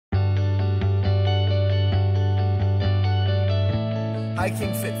Hi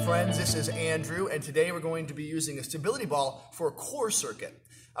King Fit friends, this is Andrew, and today we're going to be using a stability ball for a core circuit.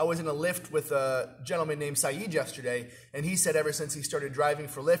 I was in a lift with a gentleman named Saeed yesterday, and he said ever since he started driving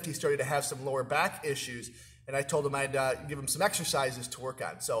for Lyft, he started to have some lower back issues, and I told him I'd give him some exercises to work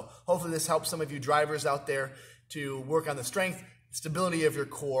on. So hopefully this helps some of you drivers out there to work on the strength, stability of your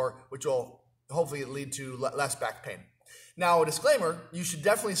core, which will hopefully lead to less back pain. Now, a disclaimer, you should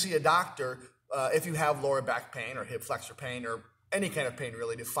definitely see a doctor if you have lower back pain or hip flexor pain or any kind of pain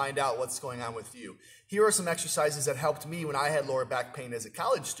really, to find out what's going on with you. Here are some exercises that helped me when I had lower back pain as a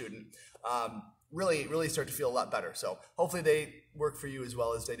college student really start to feel a lot better. So hopefully they work for you as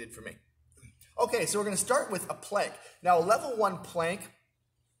well as they did for me. Okay, so we're going to start with a plank. Now, a level 1 plank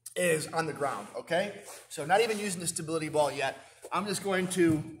is on the ground, okay? So not even using the stability ball yet. I'm just going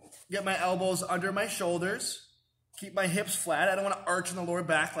to get my elbows under my shoulders, keep my hips flat. I don't want to arch in the lower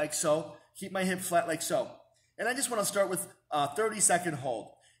back like so. Keep my hips flat like so. And I just want to start with a 30-second hold.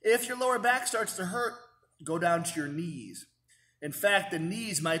 If your lower back starts to hurt, go down to your knees. In fact, the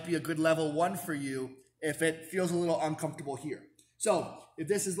knees might be a good level 1 for you if it feels a little uncomfortable here. So if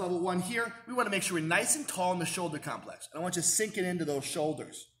this is level 1 here, we want to make sure we're nice and tall in the shoulder complex. And I want you to sink it into those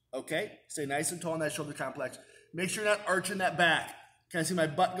shoulders, okay? Stay nice and tall in that shoulder complex. Make sure you're not arching that back. Can I see my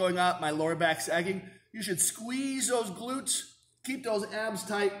butt going up, my lower back sagging? You should squeeze those glutes, keep those abs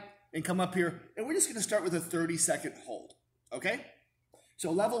tight, and come up here, and we're just going to start with a 30-second hold, okay?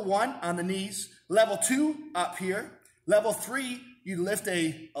 So level 1 on the knees, level 2 up here, level 3, you lift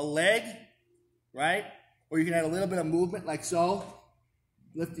a leg, right? Or you can add a little bit of movement like so,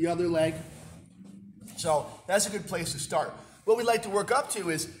 lift the other leg. So that's a good place to start. What we'd like to work up to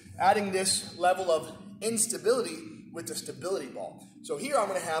is adding this level of instability with the stability ball. So here I'm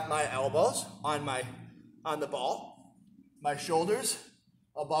going to have my elbows on the ball, my shoulders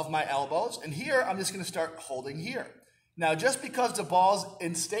above my elbows, and here I'm just going to start holding here. Now, just because the ball's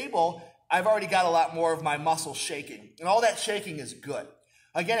unstable, I've already got a lot more of my muscles shaking, and all that shaking is good.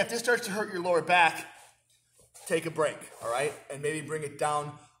 Again, if this starts to hurt your lower back, take a break, all right, and maybe bring it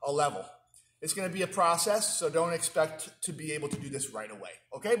down a level. It's going to be a process, so don't expect to be able to do this right away,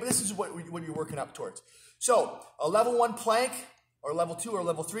 okay? But this is what you're working up towards. So, a level 1 plank, or level 2 or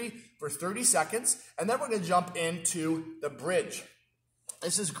level 3 for 30 seconds, and then we're going to jump into the bridge.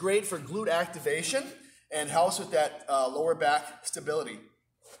 This is great for glute activation and helps with that lower back stability.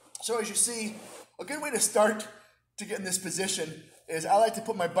 So as you see, a good way to start to get in this position is I like to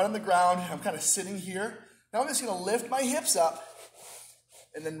put my butt on the ground. I'm kind of sitting here. Now I'm just going to lift my hips up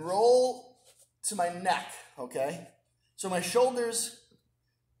and then roll to my neck, okay? So my shoulders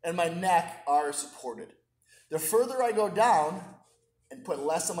and my neck are supported. The further I go down and put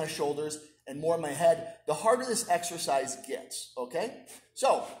less on my shoulders and more on my head, the harder this exercise gets, okay?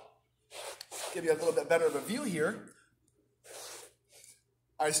 So, give you a little bit better of a view here.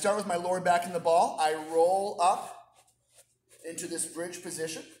 I start with my lower back in the ball. I roll up into this bridge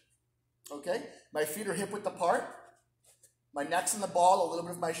position, okay? My feet are hip width apart. My neck's in the ball, a little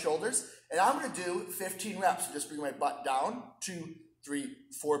bit of my shoulders. And I'm going to do 15 reps. So just bring my butt down, 2, 3,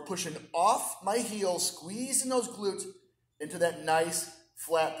 4, pushing off my heels, squeezing those glutes into that nice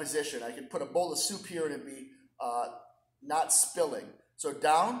flat position. I can put a bowl of soup here and it'd be not spilling. So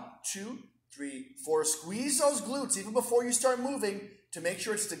down, 2, 3, 4. Squeeze those glutes even before you start moving to make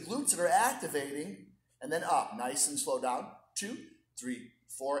sure it's the glutes that are activating. And then up, nice and slow down. 2, 3,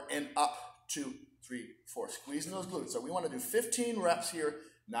 4, and up. 2, 3, 4. Squeezing those glutes. So we want to do 15 reps here,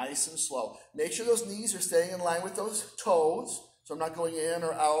 nice and slow. Make sure those knees are staying in line with those toes. So I'm not going in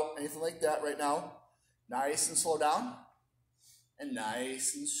or out, anything like that right now. Nice and slow down. And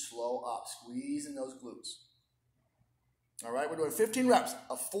nice and slow up, squeezing those glutes. All right, we're doing 15 reps,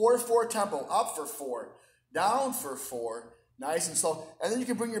 a 4-4 tempo, up for 4, down for 4, nice and slow. And then you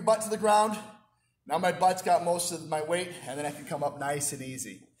can bring your butt to the ground. Now my butt's got most of my weight, and then I can come up nice and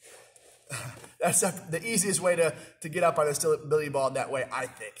easy. That's the easiest way to get up on a stability ball that way, I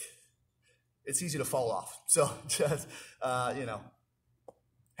think. It's easy to fall off. So just,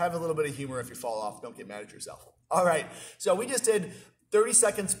 have a little bit of humor if you fall off. Don't get mad at yourself. All right, so we just did 30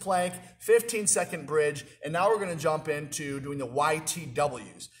 seconds plank, 15-second bridge, and now we're going to jump into doing the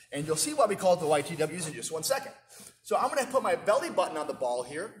YTWs. And you'll see why we call it the YTWs in just 1 second. So I'm going to put my belly button on the ball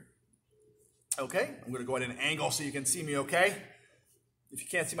here. Okay, I'm going to go at an angle so you can see me okay. If you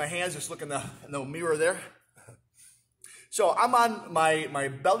can't see my hands, just look in the mirror there. So I'm on my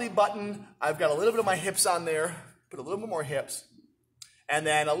belly button. I've got a little bit of my hips on there. Put a little bit more hips. And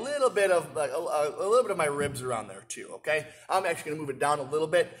then a little bit of my ribs around there too, okay? I'm actually going to move it down a little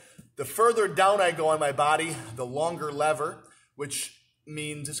bit. The further down I go on my body, the longer lever, which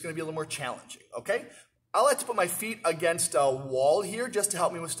means it's going to be a little more challenging, okay? I like to put my feet against a wall here just to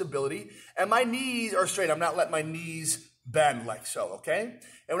help me with stability. And my knees are straight. I'm not letting my knees bend like so, okay?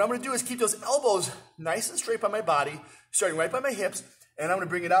 And what I'm going to do is keep those elbows nice and straight by my body, starting right by my hips. And I'm going to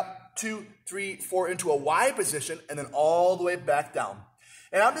bring it up 2, 3, 4 into a Y position and then all the way back down.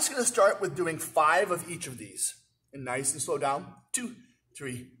 And I'm just going to start with doing 5 of each of these. And nice and slow down. 2,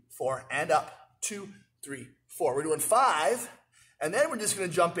 3, 4, and up. 2, 3, 4. We're doing 5. And then we're just going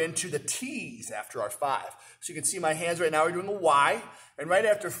to jump into the T's after our 5. So you can see my hands right now are doing a Y. And right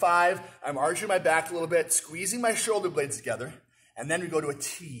after 5, I'm arching my back a little bit, squeezing my shoulder blades together. And then we go to a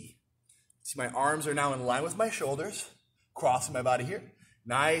T. See, my arms are now in line with my shoulders, crossing my body here.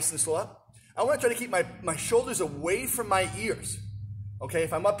 Nice and slow up. I want to try to keep my shoulders away from my ears. Okay,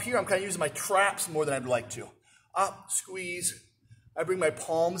 if I'm up here, I'm kind of using my traps more than I'd like to. Up, squeeze. I bring my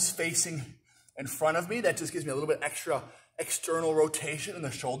palms facing in front of me. That just gives me a little bit extra external rotation in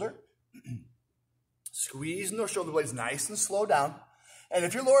the shoulder. Squeezing those shoulder blades nice and slow down. And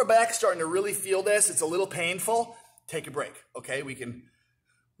if your lower back's starting to really feel this, it's a little painful, take a break, okay? We can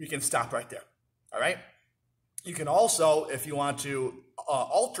stop right there, all right? You can also, if you want to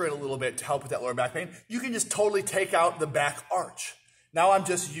alter it a little bit to help with that lower back pain, you can just totally take out the back arch. Now I'm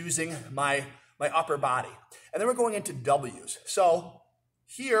just using my upper body. And then we're going into W's. So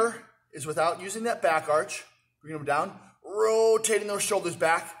here is without using that back arch, bringing them down, rotating those shoulders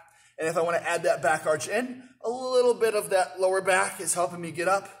back. And if I want to add that back arch in, a little bit of that lower back is helping me get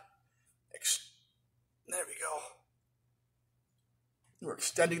up. There we go. We're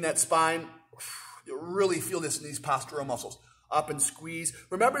extending that spine. You'll really feel this in these postural muscles. Up and squeeze.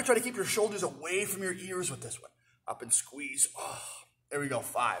 Remember to try to keep your shoulders away from your ears with this one. Up and squeeze. Oh, there we go,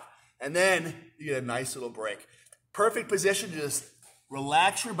 5. And then you get a nice little break. Perfect position to just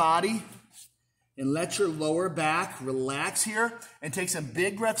relax your body and let your lower back relax here and take some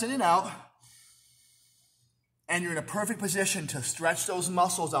big breaths in and out. And you're in a perfect position to stretch those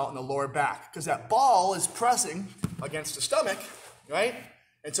muscles out in the lower back because that ball is pressing against the stomach, right?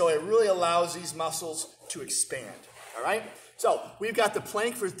 And so it really allows these muscles to expand, all right? So we've got the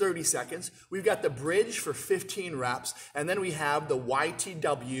plank for 30 seconds. We've got the bridge for 15 reps. And then we have the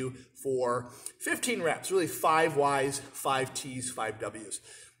YTW for 15 reps, really 5 Ys, 5 Ts, 5 Ws.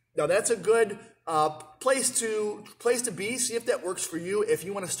 Now that's a good place to be. See if that works for you. If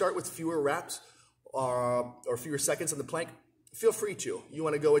you want to start with fewer reps or fewer seconds on the plank, feel free to. You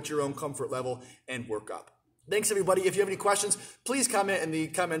want to go at your own comfort level and work up. Thanks, everybody. If you have any questions, please comment in the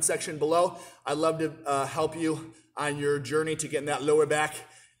comment section below. I'd love to help you on your journey to getting that lower back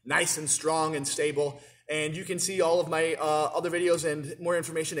nice and strong and stable. And you can see all of my other videos and more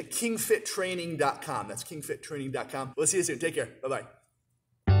information at kingfittraining.com. That's kingfittraining.com. We'll see you soon. Take care. Bye-bye.